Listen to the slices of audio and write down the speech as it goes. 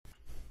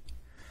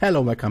Hello,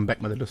 welcome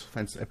back, my little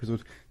friends,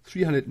 episode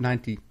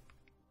 390.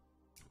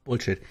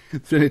 Bullshit.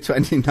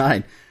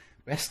 329.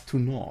 West to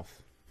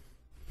north.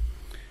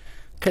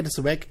 Cat is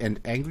awake and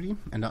angry,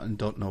 and I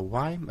don't know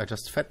why. I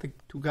just fed the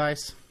two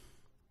guys.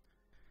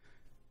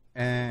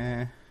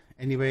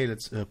 Anyway,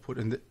 let's put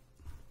in the...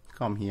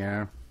 Come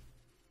here.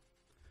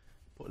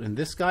 Put in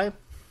this guy.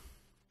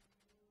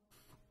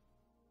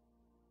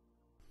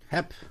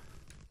 Hep.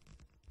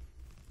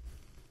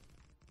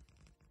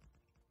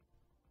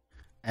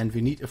 And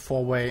we need a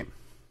four-way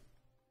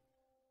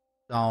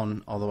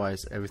down,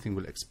 otherwise everything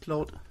will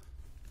explode.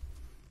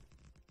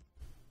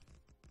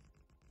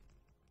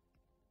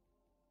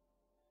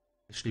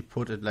 Actually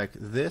put it like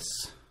this.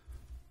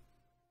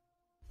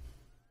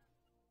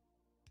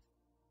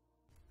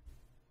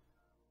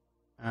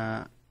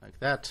 Like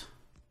that.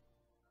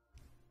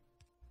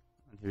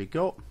 And here we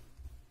go.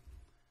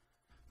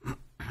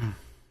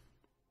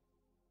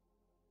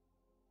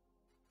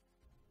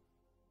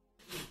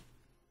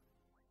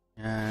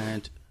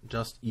 And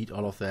just eat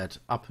all of that.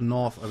 Up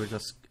north, I will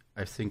just,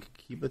 I think,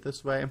 keep it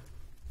this way.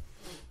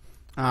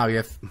 Ah, we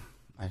have,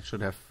 I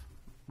should have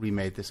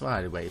remade this. Well,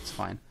 anyway, it's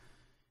fine.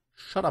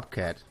 Shut up,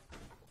 cat.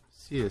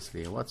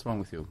 Seriously, what's wrong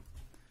with you?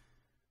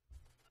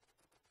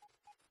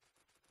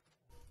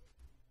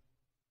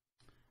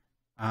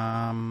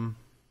 I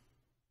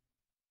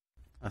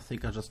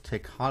think I'll just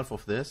take half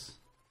of this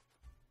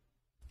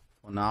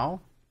for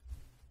now.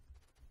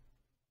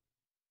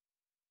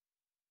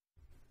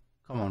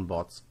 Come on,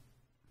 bots.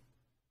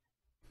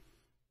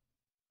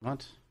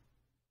 What?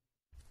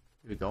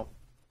 Here we go.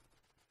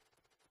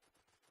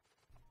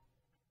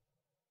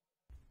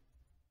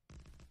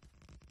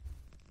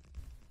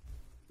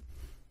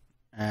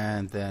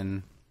 And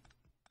then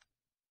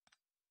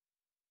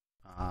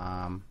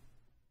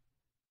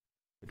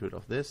get rid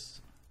of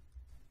this.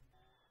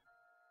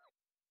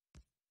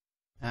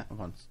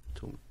 Once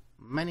too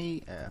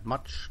many,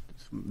 much.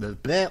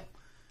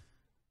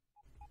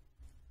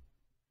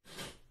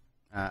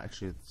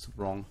 Actually, it's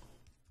wrong.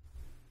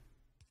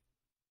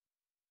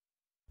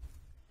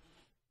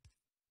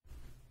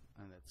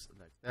 And that's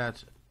like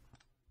that.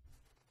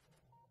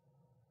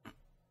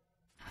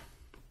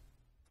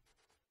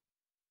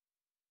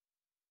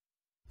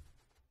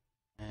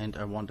 And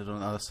I want it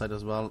on the other side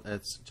as well.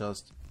 It's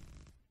just...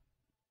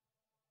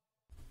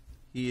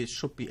 He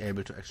should be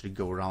able to actually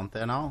go around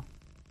there now.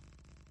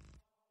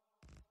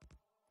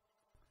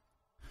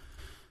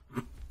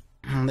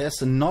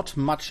 There's not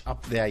much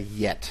up there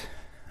yet.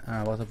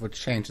 What I would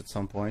change at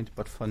some point,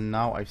 but for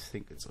now I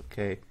think it's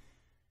okay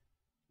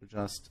to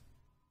just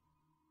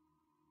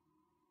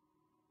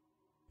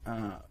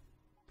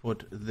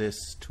put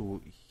this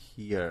to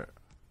here.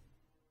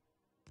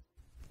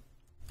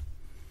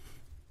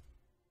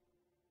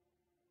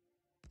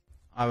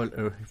 I will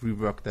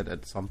rework that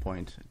at some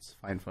point. It's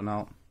fine for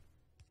now.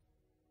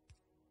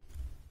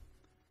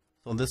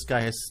 So this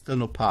guy has still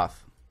no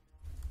path.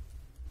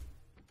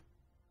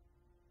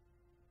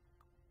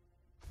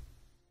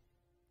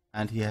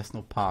 And he has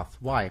no path.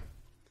 Why?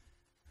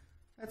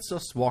 Let's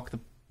just walk the...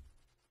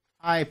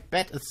 I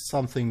bet it's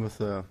something with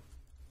the...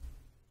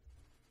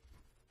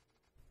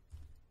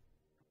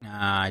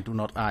 I do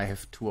not... I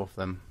have two of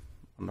them.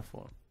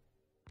 Wonderful.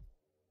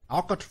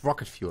 I got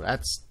rocket fuel.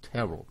 That's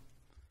terrible.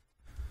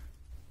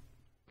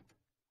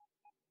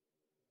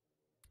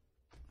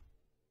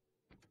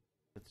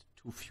 Let's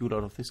two fuel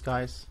out of these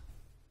guys.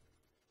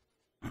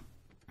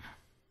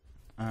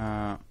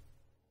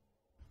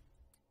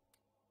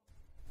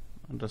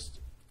 And just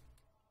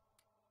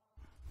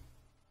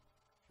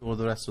fuel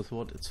the rest with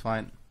wood, it's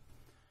fine.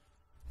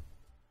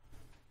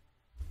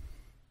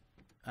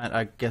 And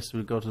I guess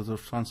we'll go to the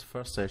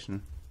transfer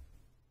station.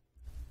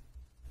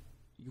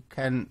 You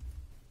can...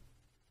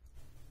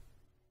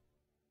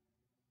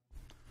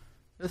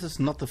 This is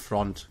not the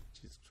front,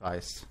 Jesus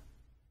Christ.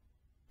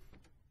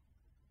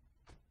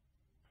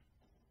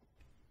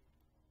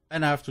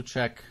 And I have to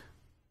check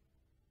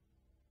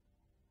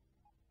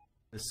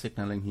the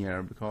signaling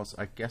here, because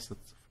I guess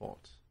it's the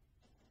fault.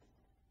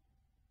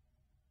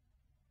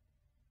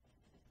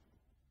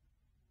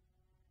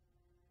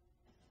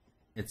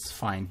 It's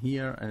fine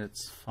here, and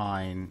it's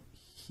fine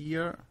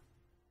here.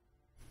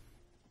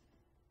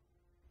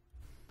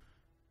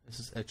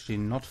 This is actually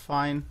not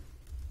fine.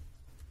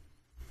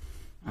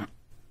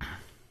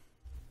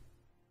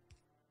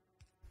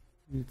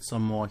 Need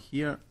some more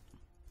here.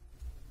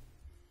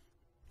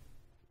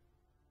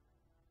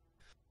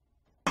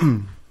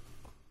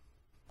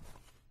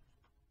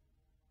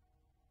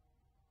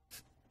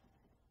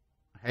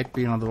 I hate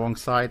being on the wrong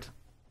side.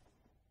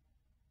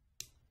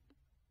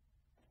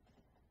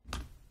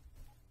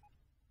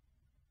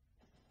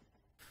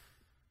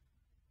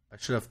 I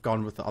should have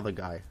gone with the other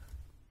guy.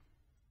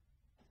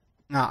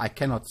 I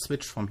cannot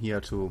switch from here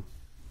to...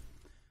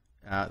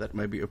 that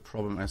may be a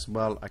problem as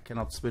well. I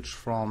cannot switch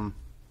from...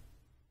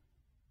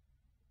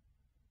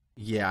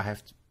 Yeah, I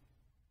have to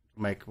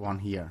make one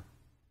here.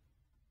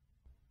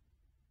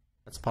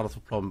 That's part of the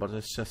problem, but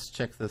let's just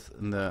check this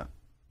in the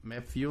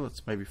map view.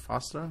 It's maybe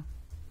faster.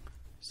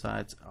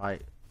 Besides, I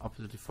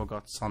absolutely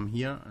forgot some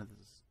here. And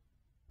this is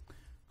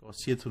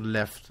Goes here to the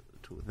left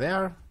to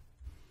there.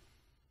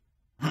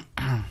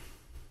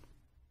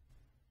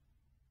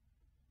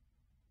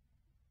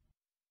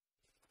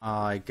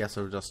 I guess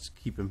I'll just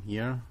keep him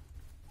here.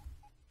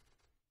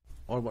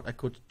 Or what I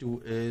could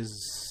do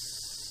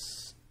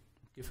is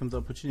give him the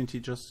opportunity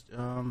to just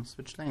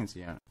switch lanes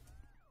here.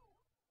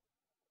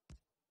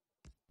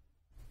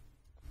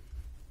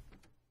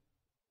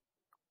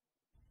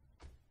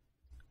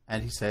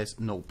 And he says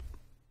nope.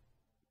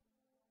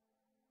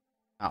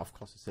 Ah, of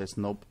course he says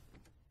nope.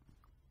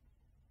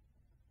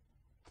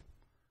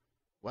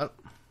 Well,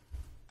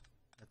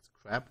 that's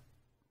crap.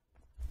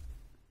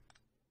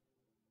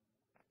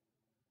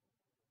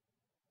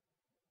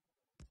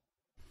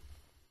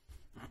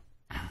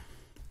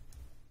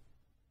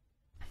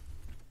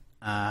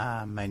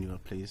 Manual,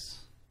 please.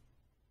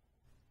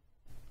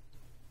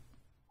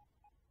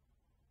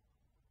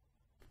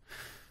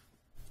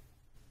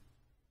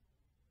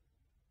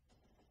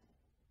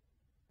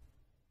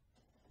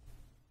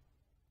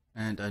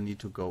 And I need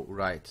to go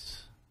right.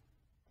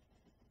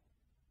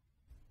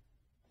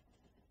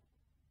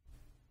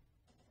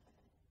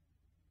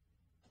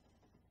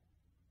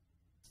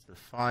 Still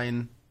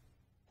fine.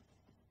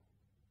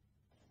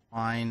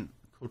 Fine.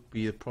 Could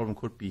be, the problem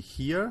could be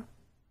here.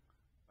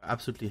 I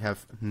absolutely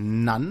have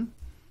none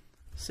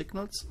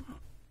signals.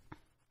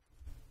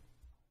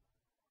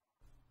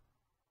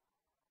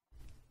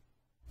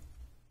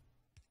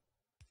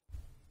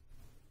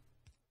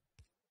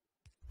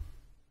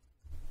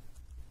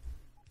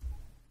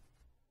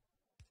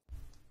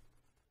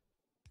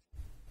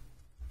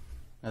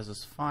 This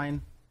is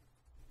fine.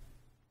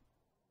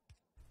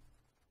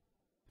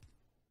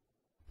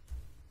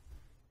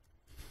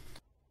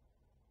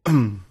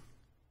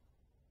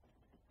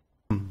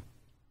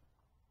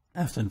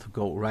 I have to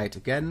go right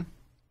again.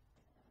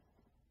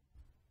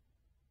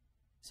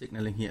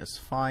 Signaling here is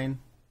fine.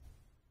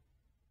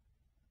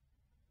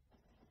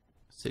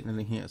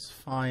 Signaling here is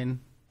fine.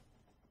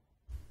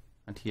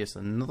 And here's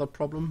another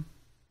problem.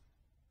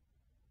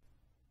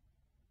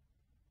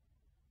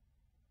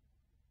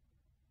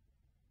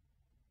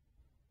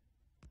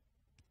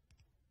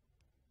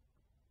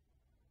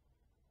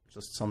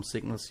 Just some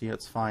signals here,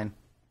 it's fine.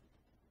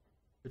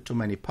 Bit too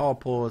many power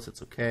poles,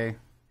 it's okay.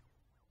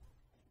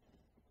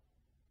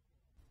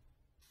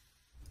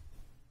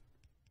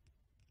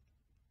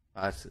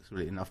 That's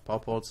really enough power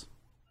poles.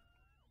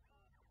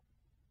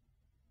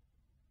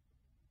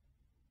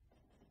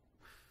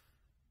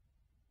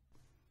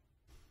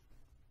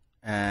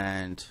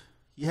 And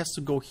he has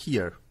to go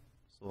here,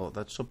 so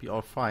that should be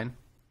all fine.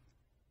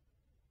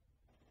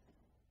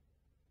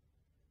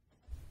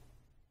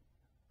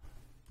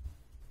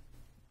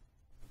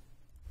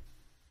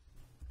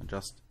 And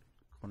just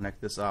connect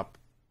this up.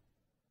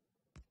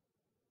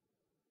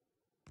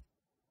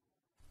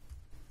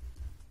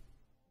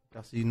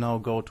 Does he now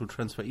go to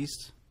transfer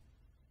east?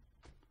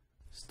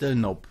 Still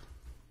nope.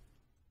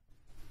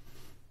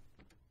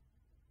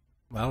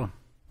 Well.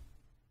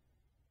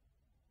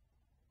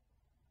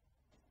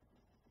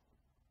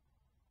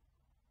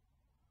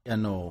 Yeah,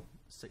 no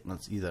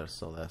signals either,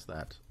 so there's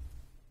that.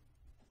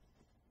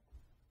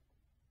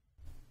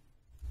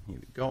 Here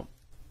we go.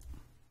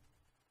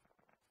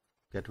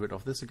 Get rid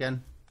of this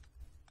again.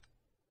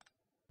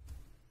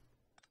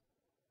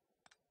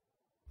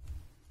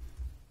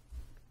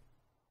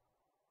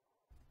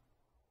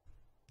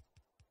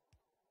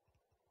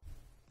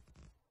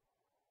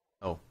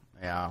 Oh,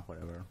 yeah,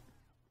 whatever.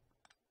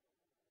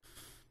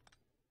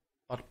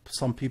 But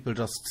some people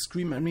just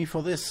scream at me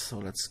for this, so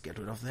let's get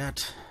rid of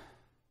that.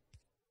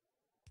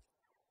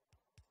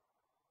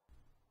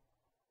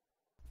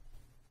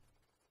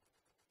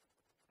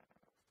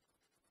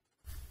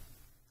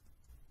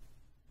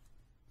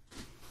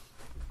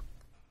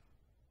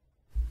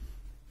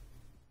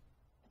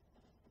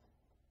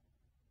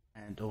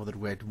 And over the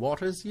red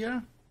waters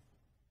here.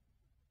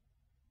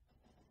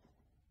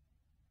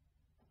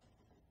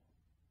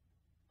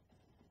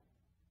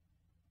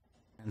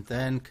 And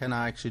then can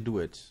I actually do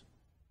it?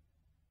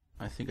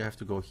 I think I have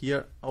to go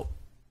here. Oh,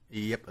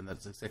 yep, and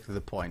that's exactly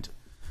the point.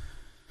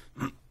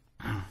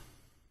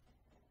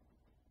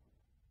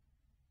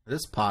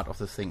 This part of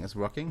the thing is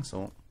working,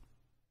 so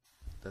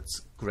that's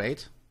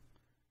great.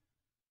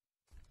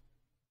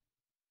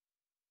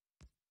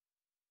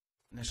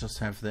 Let's just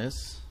have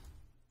this.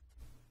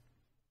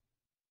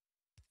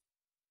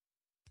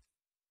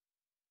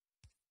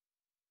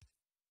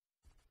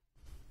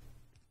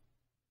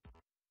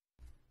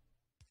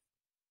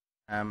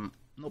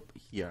 Nope,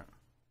 here.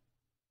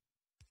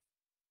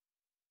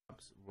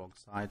 Oops, wrong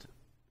side.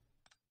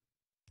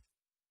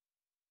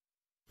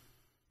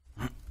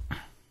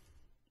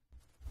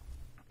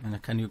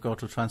 And can you go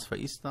to transfer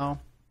east now?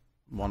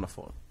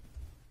 Wonderful.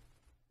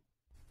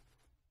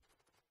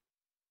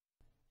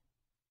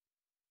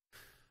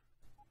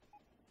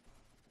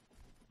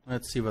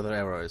 Let's see where the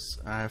error is.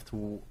 I have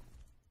to...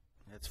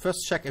 Let's first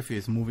check if he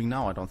is moving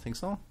now. I don't think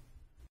so.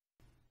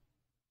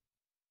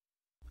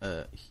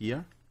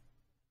 Here.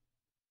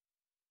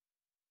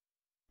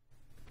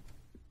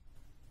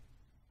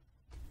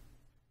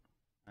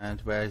 And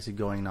where is he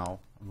going now?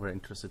 I'm very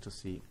interested to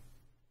see.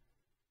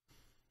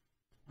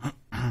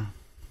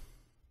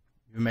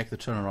 You make the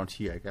turnaround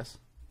here, I guess.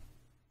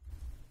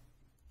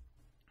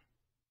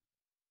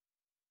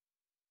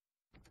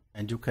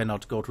 And you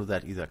cannot go to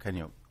that either, can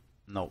you?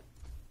 No.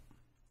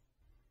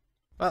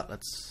 Well,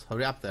 let's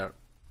hurry up there.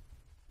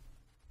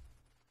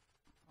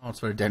 Oh, it's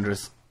very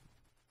dangerous.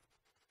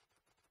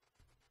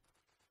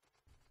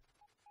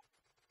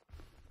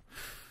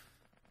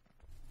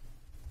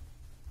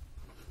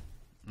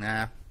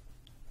 Nah.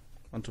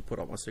 Want to put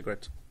out my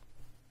cigarette.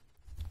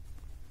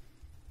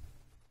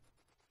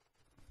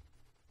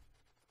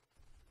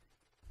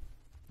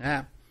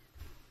 Yeah.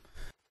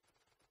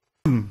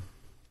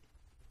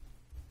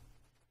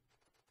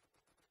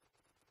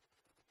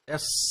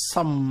 There's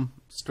some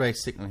stray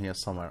signal here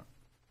somewhere.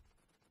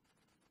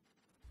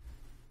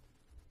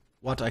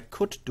 What I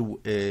could do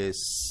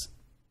is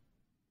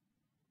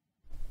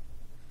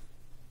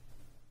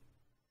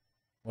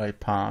right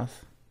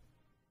path,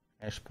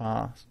 hash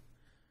path,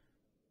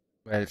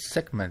 well,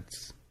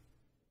 segments.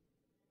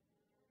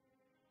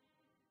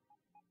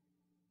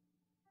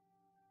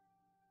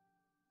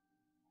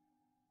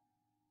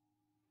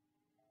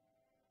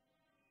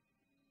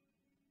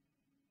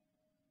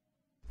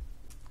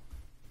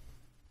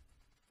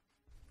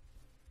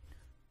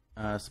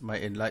 This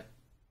might enlighten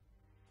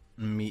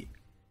me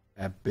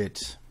a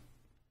bit.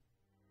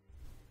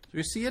 Do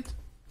you see it?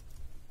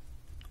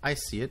 I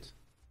see it.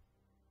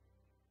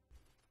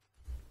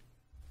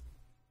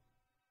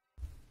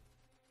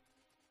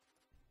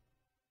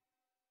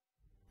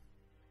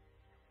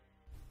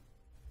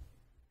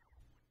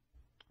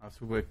 I have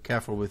to be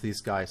careful with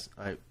these guys.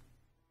 I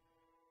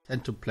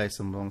tend to place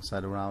them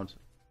alongside around.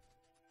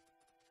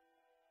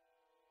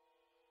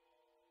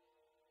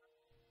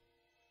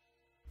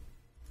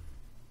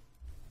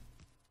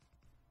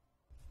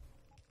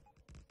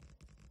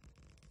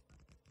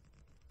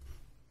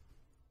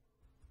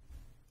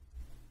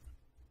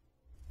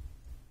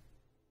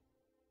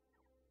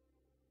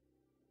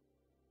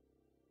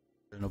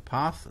 No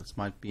path. This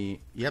might be.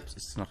 Yep,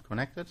 it's not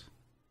connected.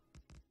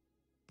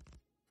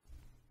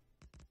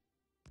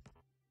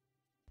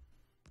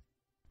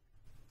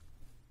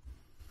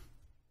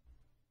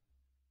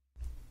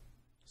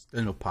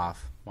 Still no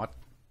path. What?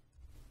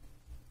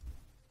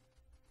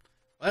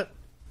 Well,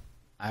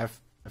 I have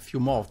a few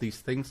more of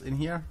these things in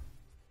here.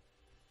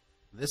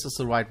 This is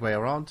the right way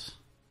around.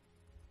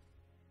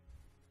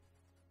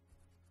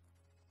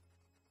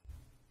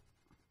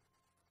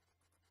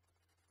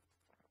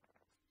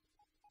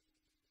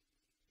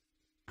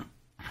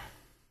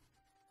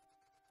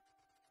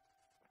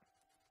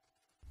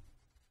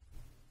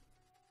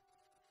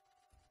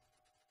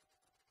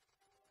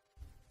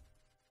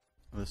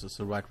 This is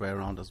the right way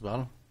around as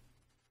well.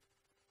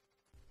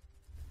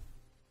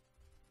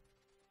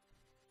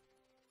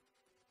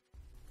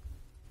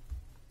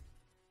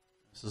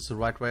 This is the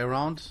right way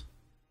around.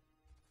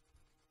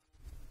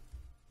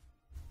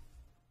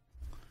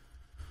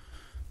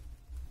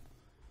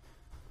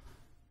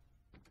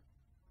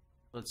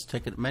 Let's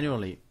take it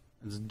manually.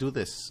 Let's do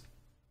this.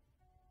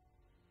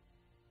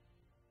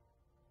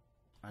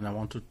 And I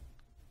want to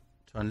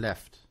turn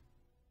left.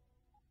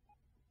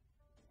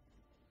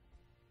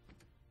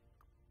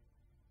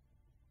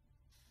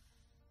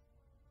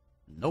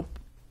 Nope.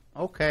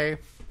 Okay.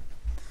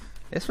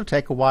 This will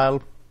take a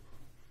while.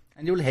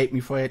 And you will hate me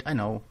for it, I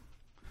know.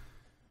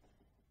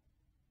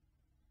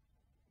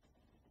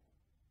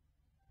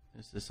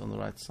 Is this on the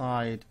right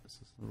side? Is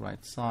this on the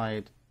right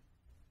side?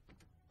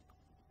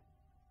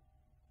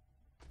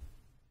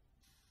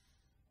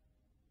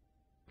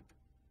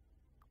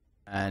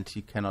 And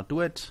he cannot do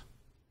it.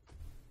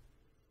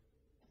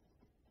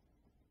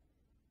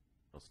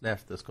 Goes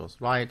left, this goes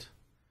right.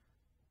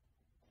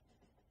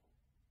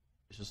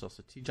 This is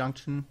also the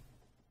T-junction.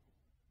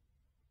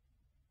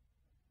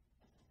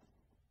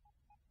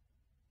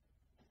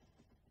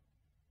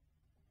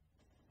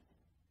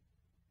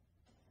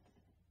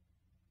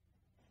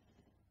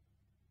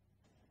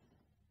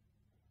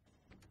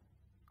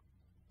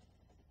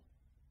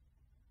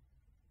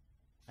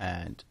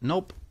 And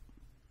nope.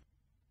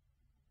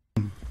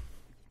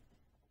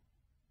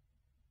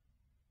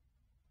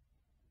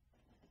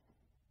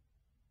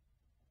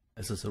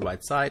 This is the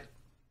right side.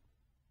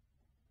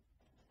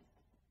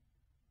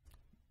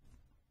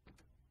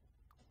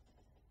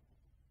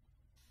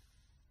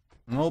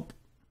 Nope.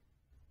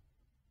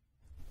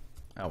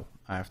 Oh,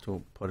 I have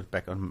to put it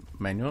back on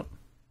manual.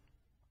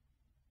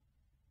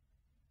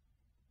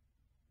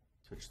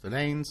 Switch the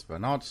lanes, why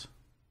not?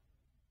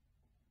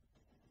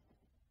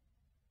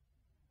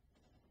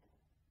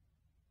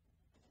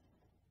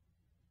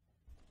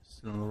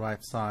 Still on the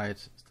right side,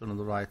 still on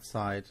the right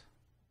side.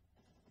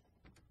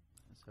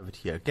 Let's have it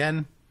here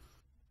again.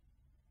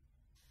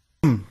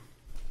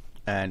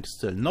 And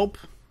still nope.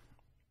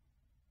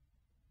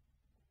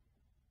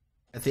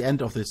 At the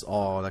end of this,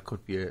 oh, that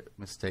could be a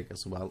mistake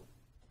as well.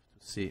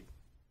 Let's see.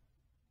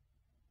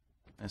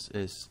 This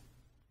is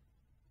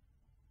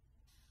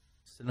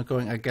still not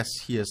going. I guess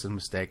here's a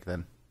mistake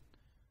then.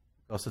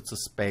 Because it's a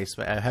space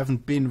where I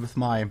haven't been with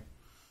my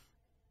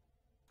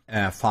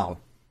file,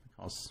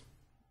 because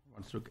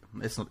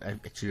it's not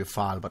actually a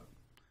file, but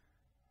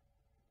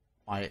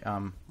my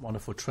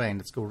wonderful train.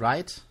 Let's go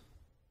right.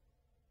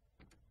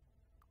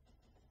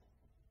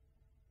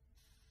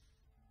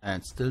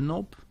 And still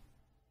nope.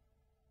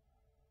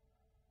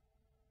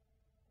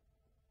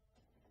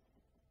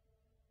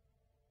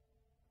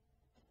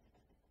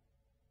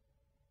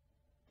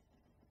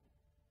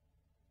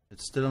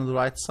 It's still on the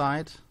right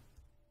side.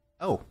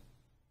 Oh.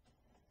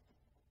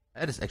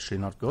 That is actually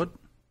not good.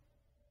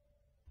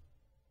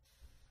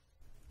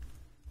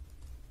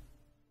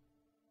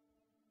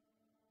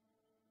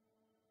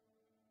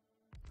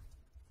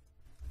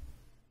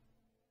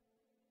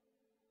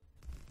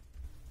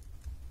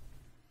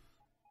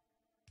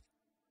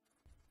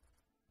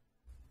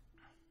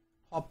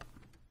 Hop.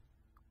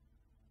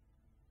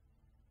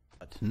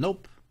 But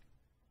nope.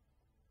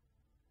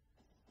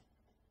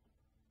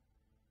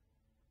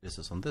 This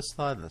is on this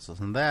side, this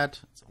is on that.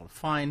 It's all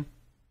fine.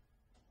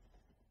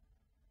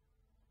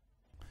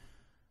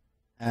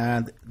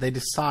 And they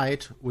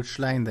decide which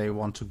lane they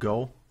want to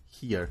go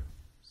here.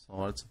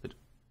 So it's a bit...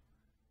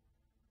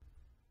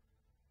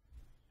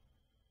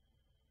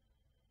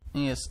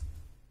 Yes,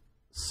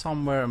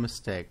 somewhere a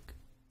mistake.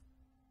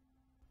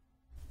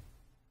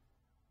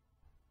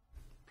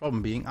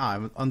 Problem being,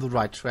 I'm on the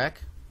right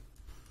track.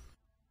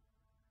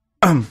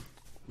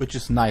 Which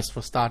is nice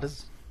for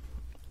starters.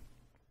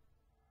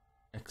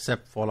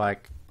 Except for,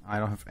 like, I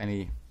don't have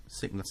any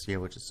signals here,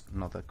 which is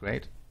not that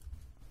great.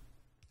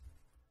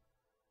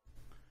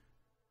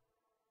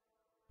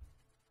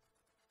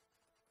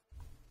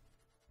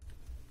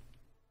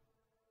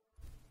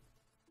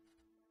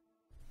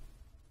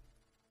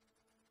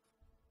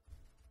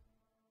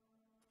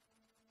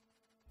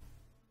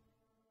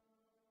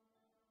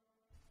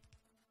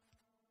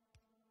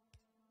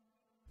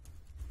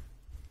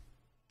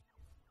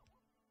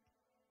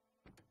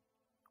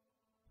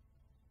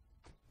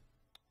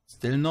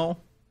 Still no.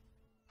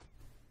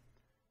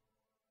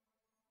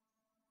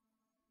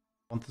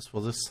 Want this for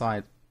this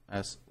side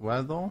as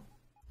well, though.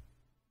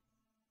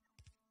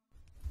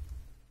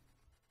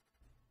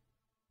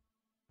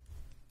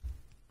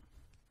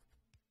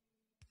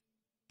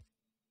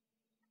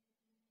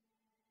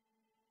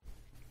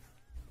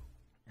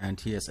 And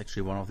here's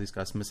actually one of these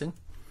guys missing.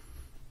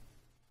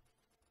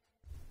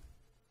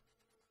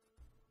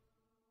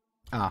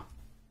 Ah.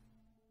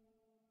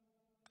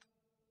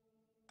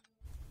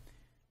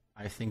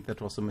 I think that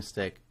was a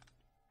mistake.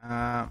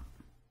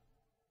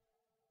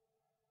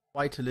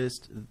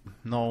 Vitalist,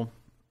 no.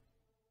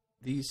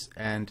 These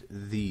and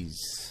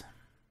these.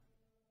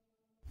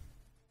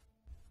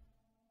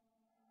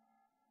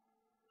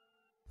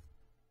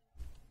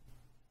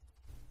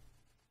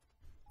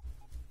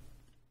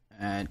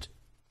 And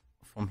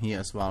from here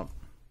as well.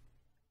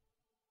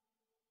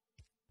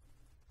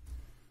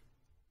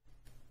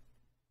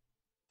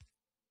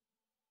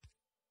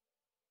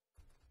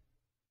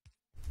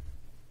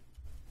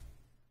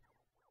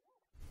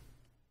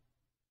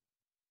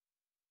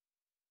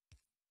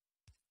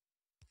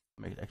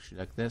 Make it actually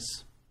like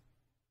this.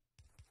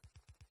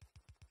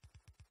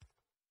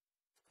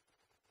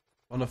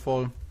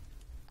 Wonderful.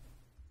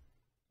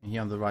 And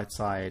here on the right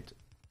side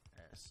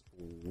as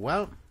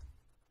well.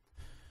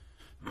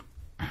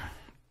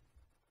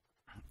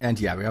 And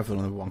yeah, we have it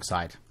on the wrong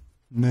side.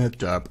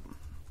 Derp.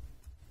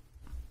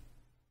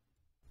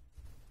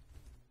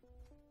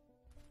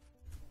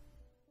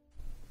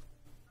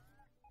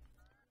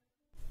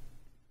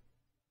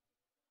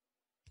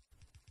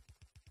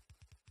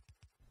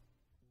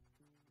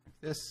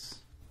 This.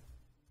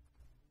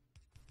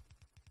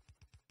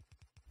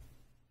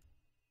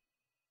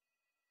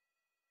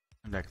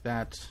 Like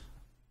that.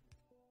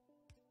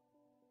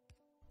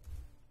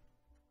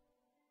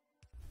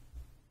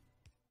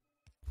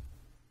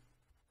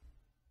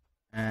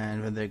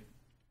 And when they...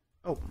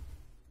 Oh.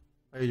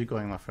 Where are you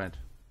going, my friend?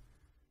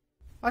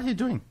 What are you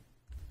doing?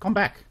 Come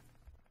back.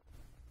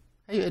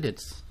 Hey, you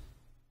idiots.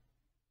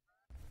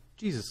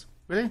 Jesus.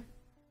 Really?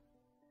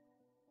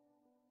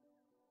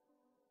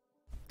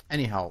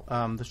 Anyhow,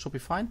 this should be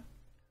fine.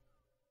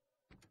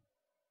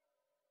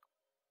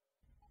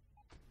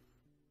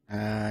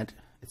 And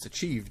it's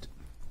achieved.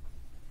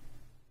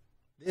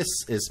 This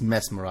is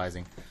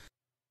mesmerizing.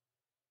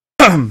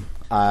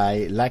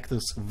 I like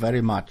this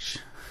very much.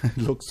 It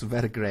looks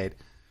very great.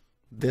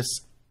 This,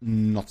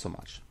 not so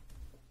much.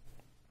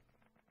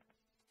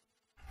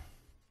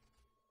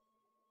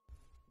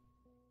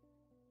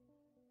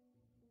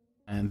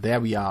 And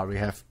there we are. We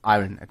have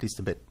iron, at least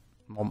a bit.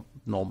 Nom,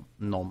 nom,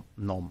 nom,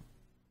 nom.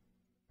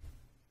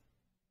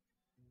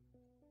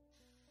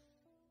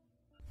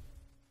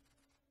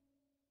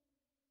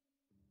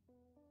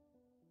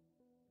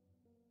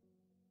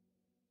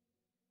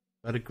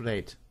 Very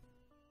great.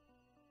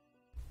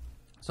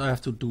 So I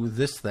have to do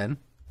this then.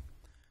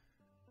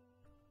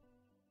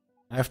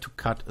 I have to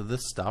cut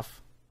this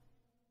stuff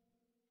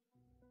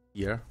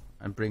here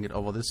and bring it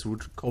over this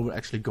route. Coal will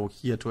actually go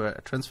here to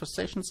a transfer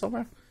station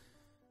somewhere.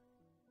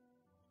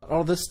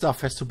 All this stuff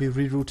has to be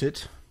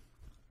rerouted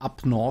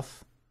up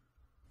north.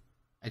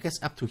 I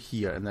guess up to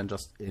here and then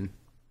just in.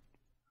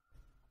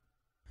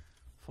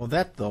 For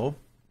that though,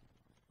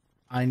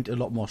 I need a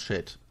lot more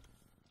shit.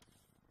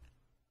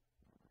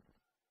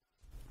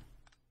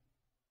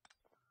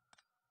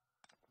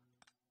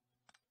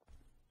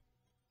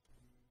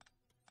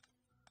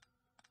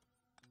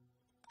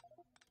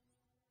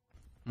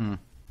 At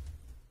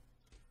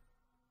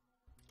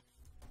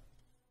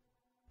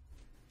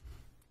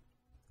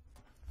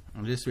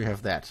least we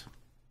have that.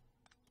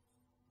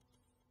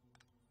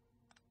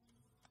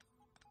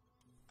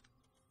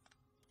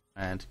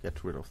 And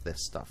get rid of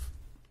this stuff.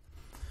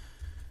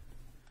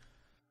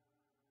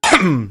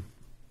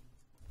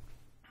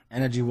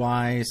 Energy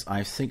wise,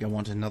 I think I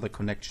want another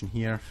connection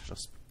here,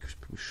 just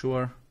to be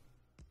sure.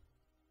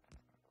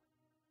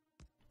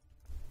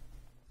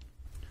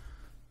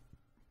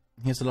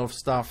 Here's a lot of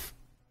stuff.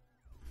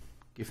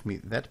 Give me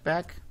that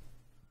back.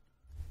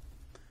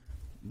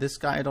 This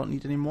guy I don't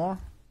need anymore.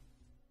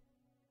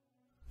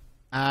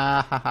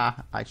 Ah,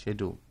 haha, I sure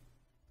do.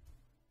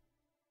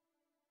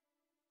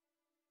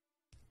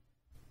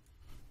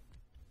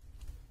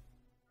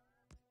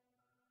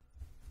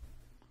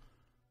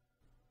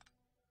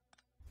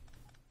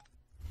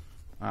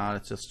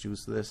 Let's just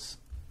use this.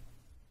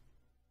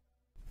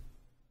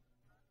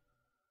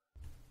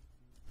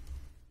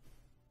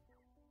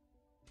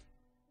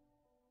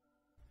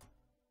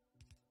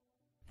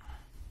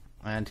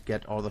 And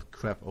get all the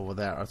crap over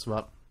there as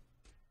well.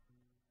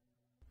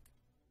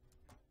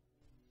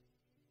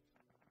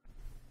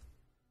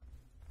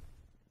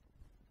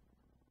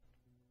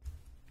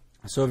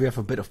 So we have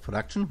a bit of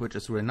production, which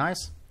is really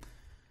nice.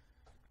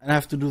 And I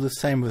have to do the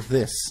same with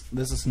this.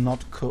 This is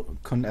not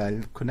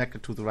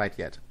connected to the right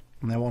yet.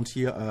 And I want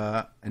here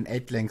an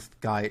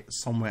 8-length guy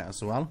somewhere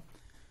as well.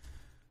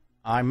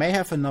 I may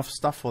have enough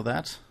stuff for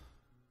that.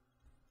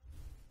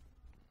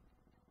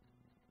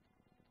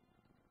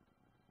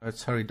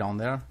 Let's hurry down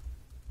there.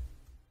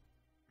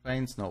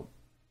 Trains, no.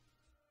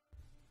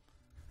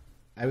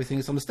 Everything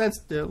is on the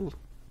standstill.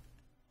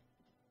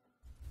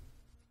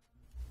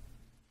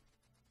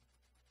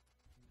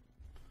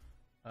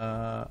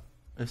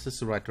 Is this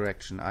the right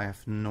direction? I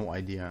have no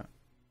idea.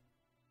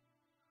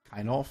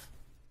 Kind of.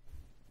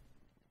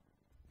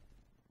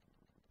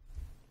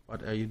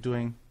 What are you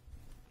doing?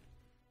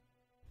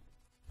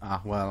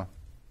 Ah, well.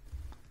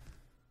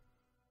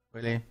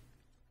 Really?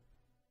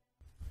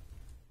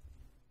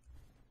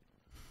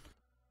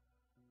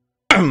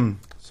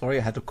 Sorry,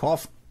 I had to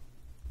cough.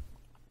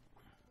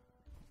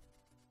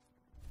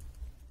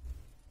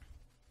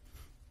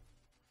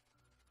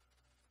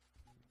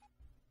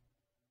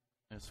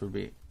 This will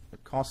be the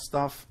cost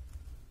stuff.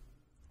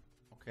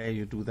 Okay,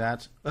 you do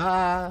that.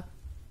 Ah!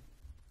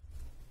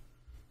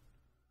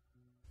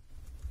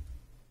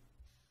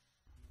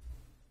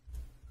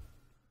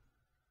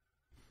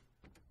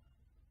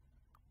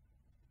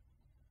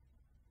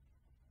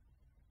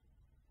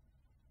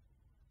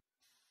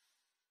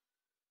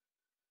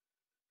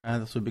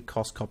 And this will be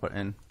cost copper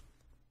in.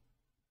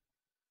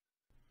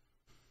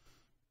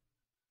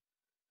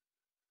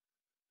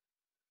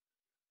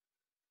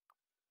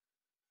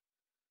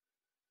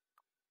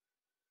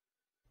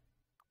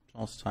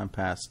 Just time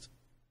passed.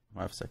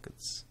 5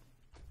 seconds.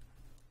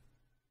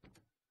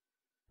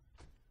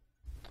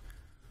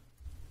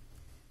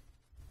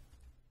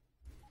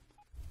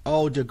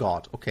 Oh dear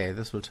God. Okay,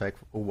 this will take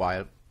a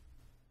while.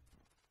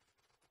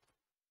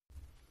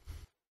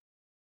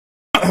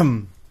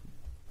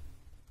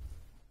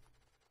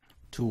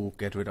 To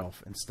get rid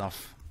of and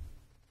stuff.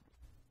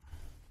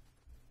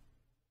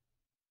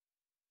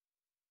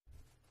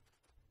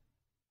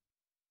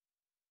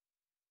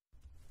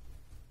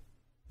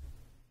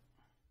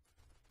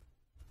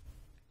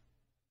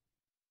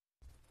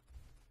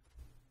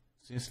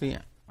 Seriously?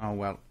 Oh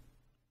well.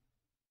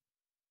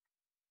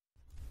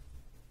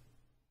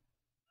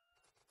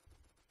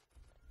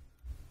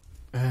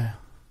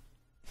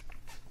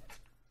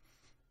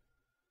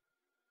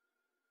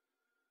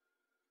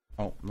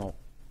 Oh no.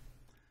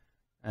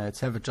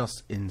 Let's have it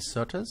just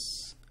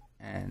inserters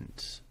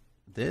and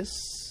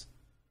this,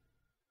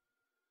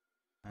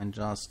 and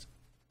just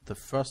the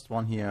first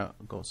one here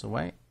goes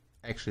away.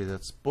 Actually,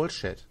 that's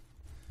bullshit.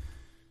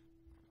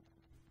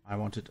 I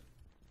want it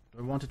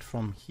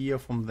from here,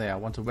 from there. I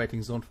want a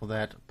waiting zone for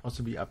that,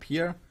 possibly up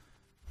here.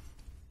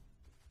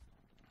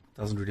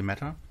 Doesn't really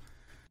matter.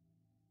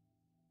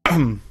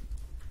 So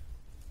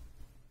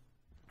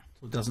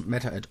it doesn't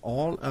matter at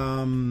all.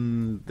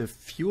 The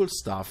fuel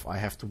stuff I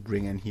have to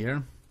bring in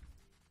here,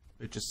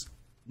 which is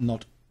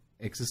not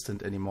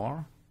existent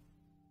anymore.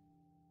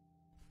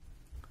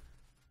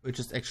 Which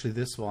is actually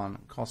this one,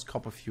 cost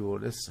copper fuel.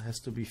 This has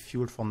to be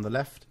fueled from the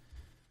left.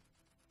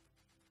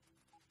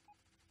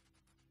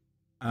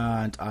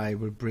 And I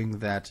will bring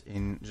that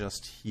in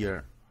just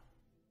here.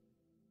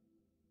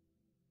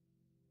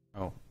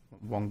 Oh,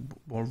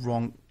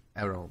 wrong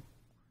arrow.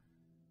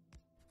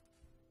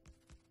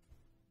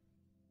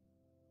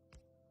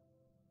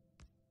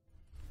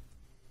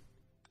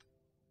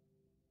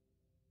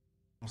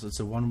 So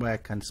it's a one way I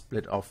can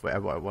split off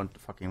wherever I want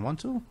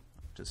to,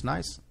 which is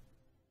nice.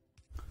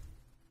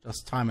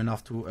 Just time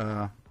enough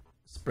to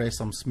spray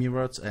some smear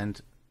words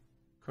and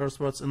curse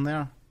words in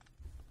there.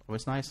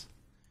 Always nice.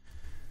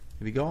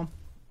 Here we go.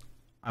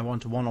 I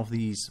want one of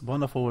these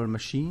wonderful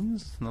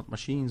machines. Not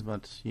machines,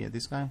 but here,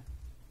 this guy.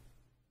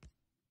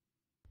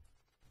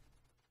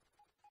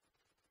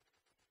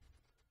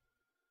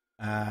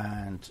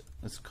 And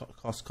let's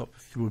cost copper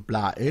fuel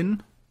blah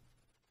in.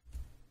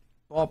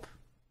 Bob.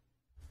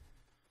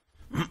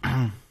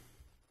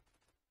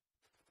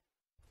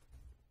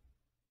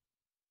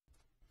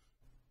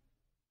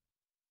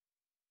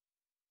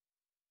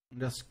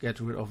 Just get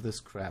rid of this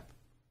crap.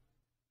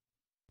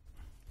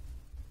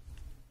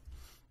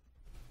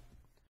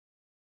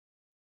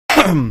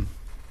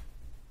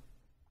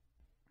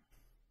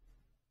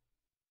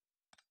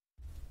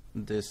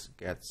 This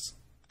get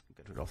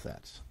rid of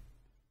that.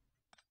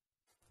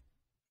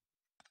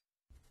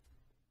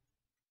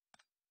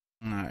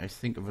 I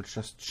think I will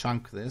just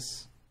chunk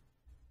this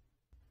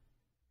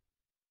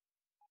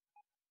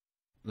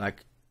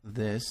like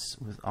this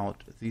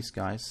without these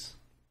guys.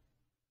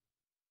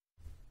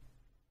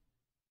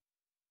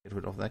 Get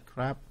rid of that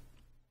crap.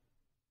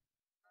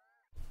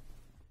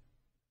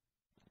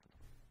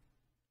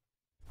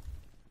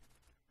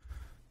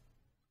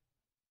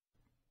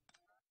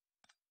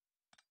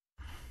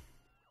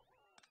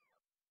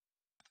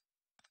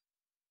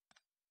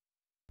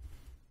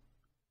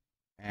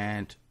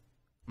 And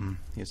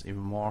here's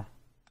even more.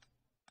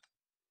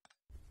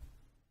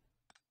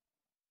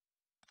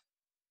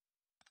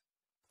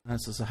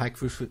 This is a high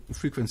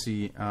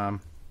frequency. Oh,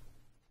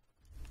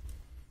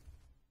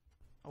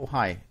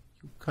 hi.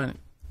 You can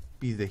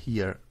be the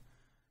here.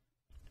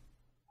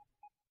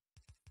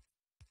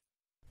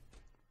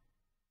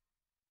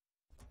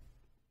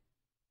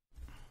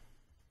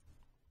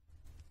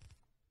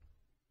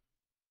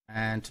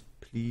 And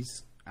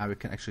please, we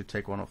can actually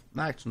take one of.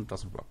 No, actually, it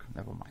doesn't work.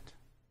 Never mind.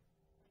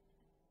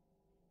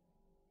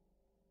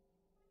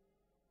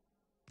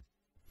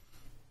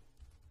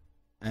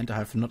 And I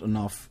have not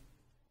enough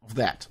of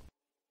that.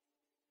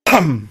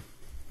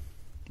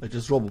 They're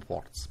just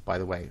roboports, by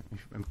the way,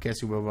 in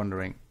case you were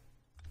wondering.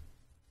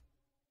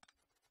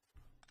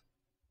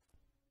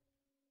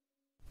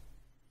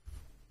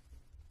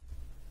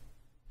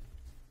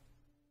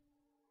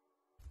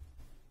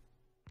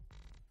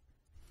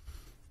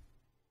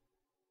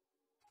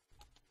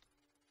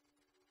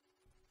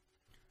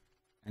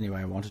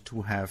 Anyway, I wanted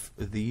to have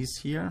these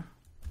here.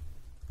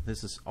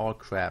 This is all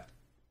crap.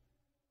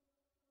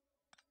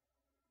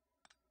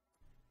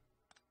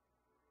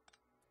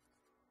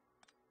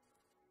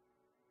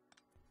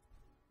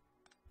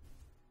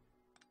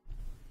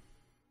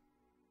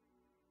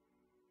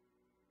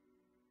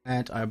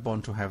 And I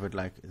want to have it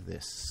like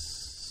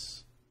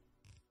this.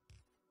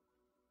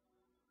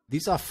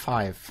 These are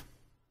 5.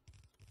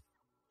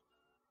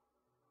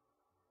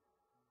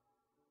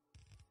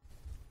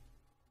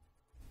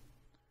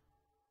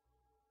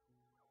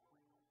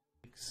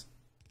 Six,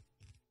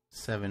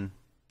 7,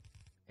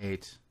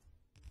 8.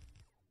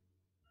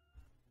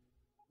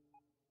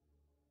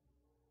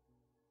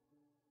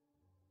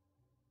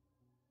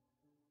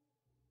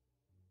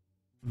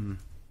 Let's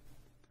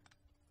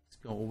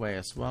go away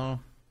as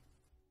well.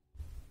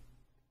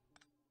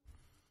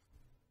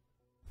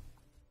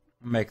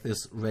 Make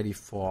this ready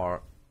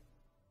for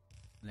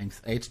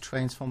length 8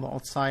 trains from the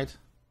outside.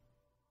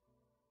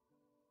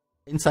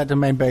 Inside the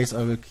main base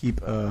I will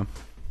keep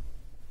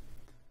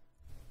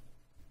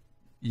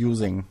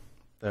using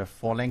the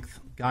 4 length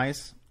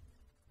guys.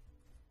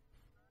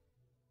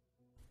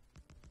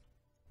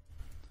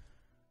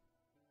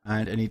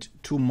 And I need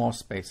 2 more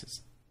spaces.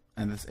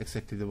 And that's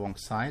exactly the wrong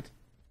side.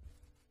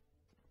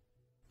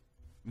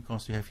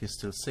 Because we have here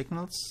still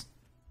signals.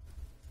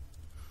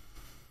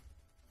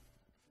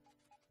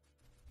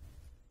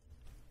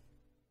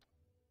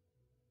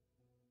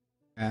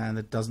 And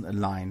it doesn't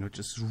align, which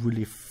is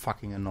really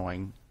fucking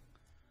annoying.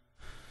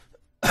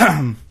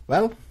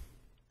 Well,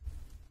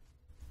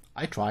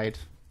 I tried.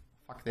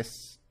 Fuck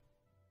this.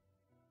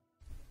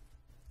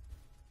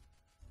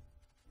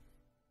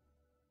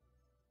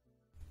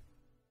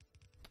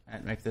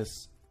 And make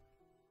this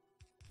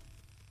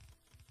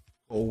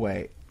go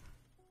away.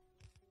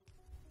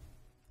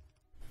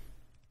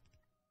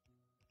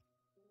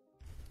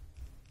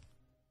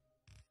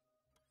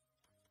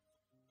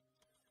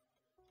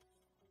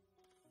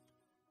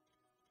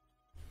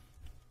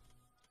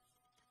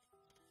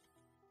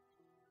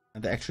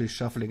 And they're actually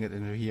shuffling it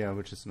into here,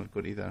 which is not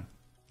good either.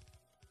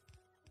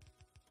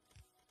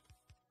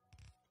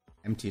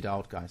 Empty it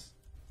out, guys.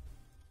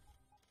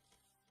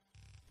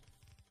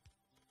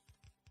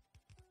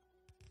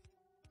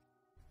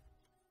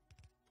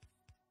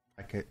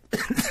 Okay.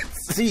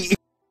 See.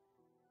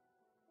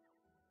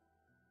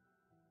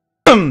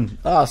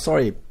 Ah,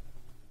 sorry.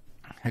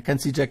 I can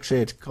see jack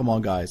shit. Come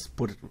on, guys.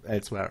 Put it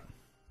elsewhere.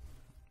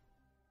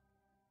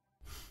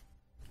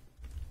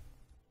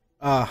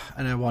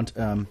 And I want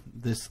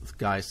this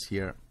guys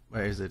here.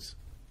 Where is it?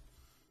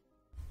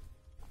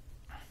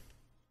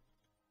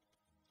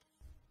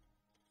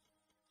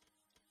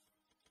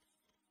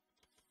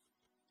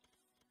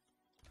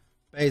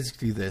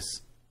 Basically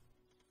this.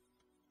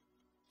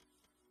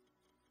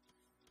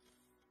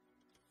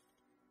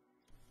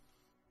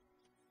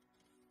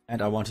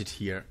 And I want it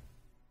here.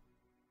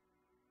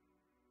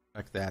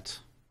 Like that.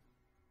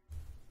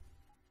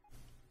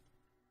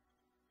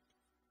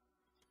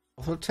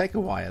 It'll take a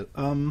while.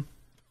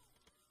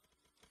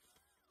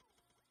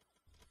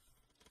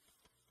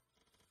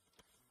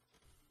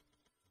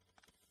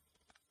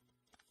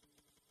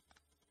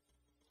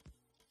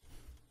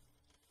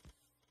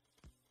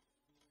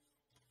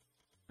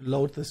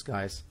 Load this,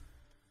 guys.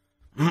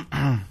 You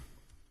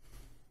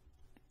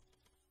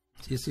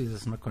see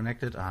this is not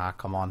connected? Ah,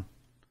 come on.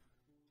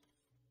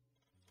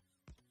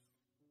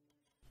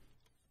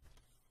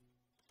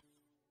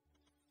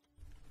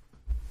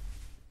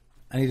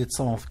 I needed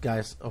some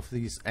of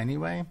these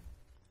anyway.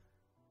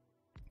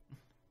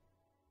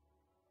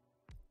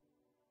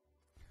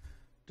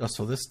 Just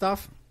for this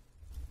stuff.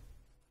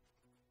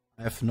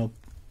 I have no...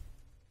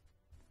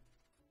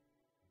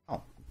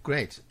 Oh,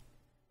 great.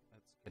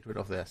 Let's get rid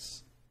of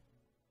this.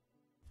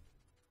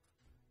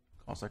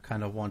 Because I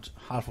kind of want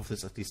half of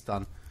this at least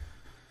done.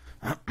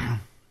 It's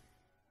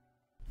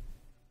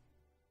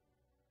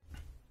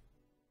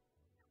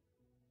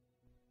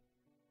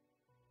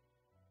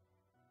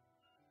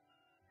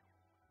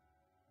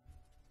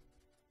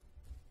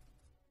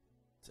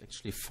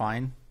actually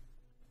fine.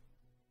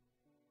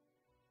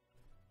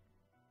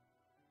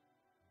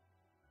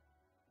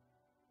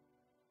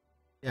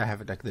 Yeah, I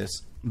have it like this.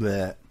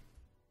 Blech.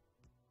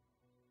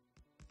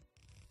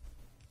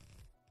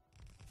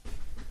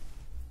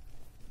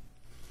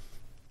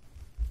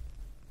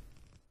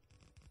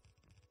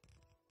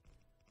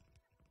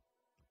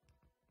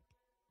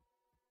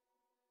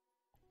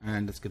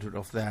 And let's get rid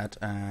of that,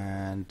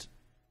 and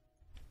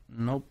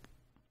nope.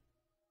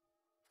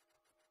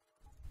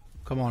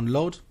 Come on,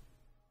 load.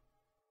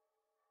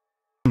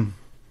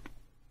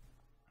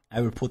 I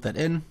will put that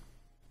in.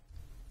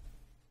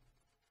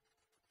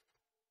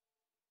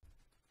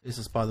 This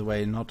is, by the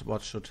way, not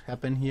what should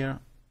happen here.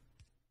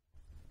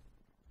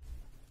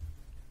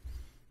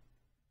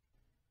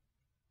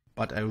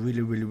 But I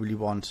really, really, really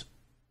want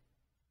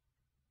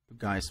you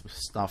guys with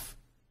stuff.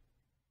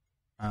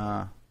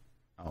 Oh,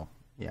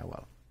 yeah,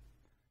 well.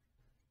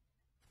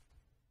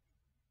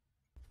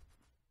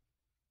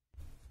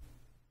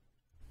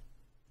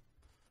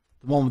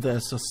 The moment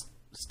there's just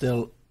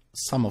still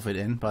some of it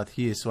in, but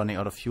he is running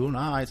out of fuel.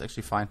 Ah, it's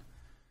actually fine.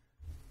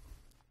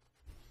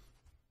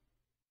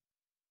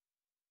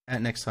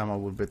 And next time I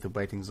will build the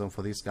waiting zone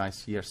for these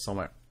guys here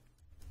somewhere.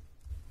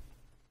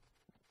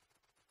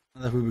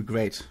 That will be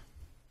great.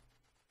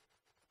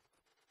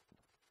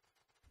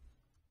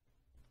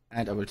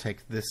 And I will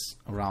take this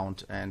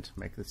around and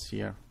make this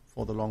here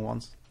for the long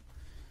ones.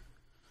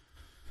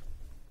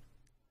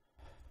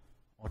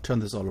 Or turn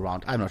this all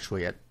around. I'm not sure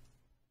yet.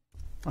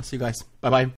 I'll see you guys. Bye bye.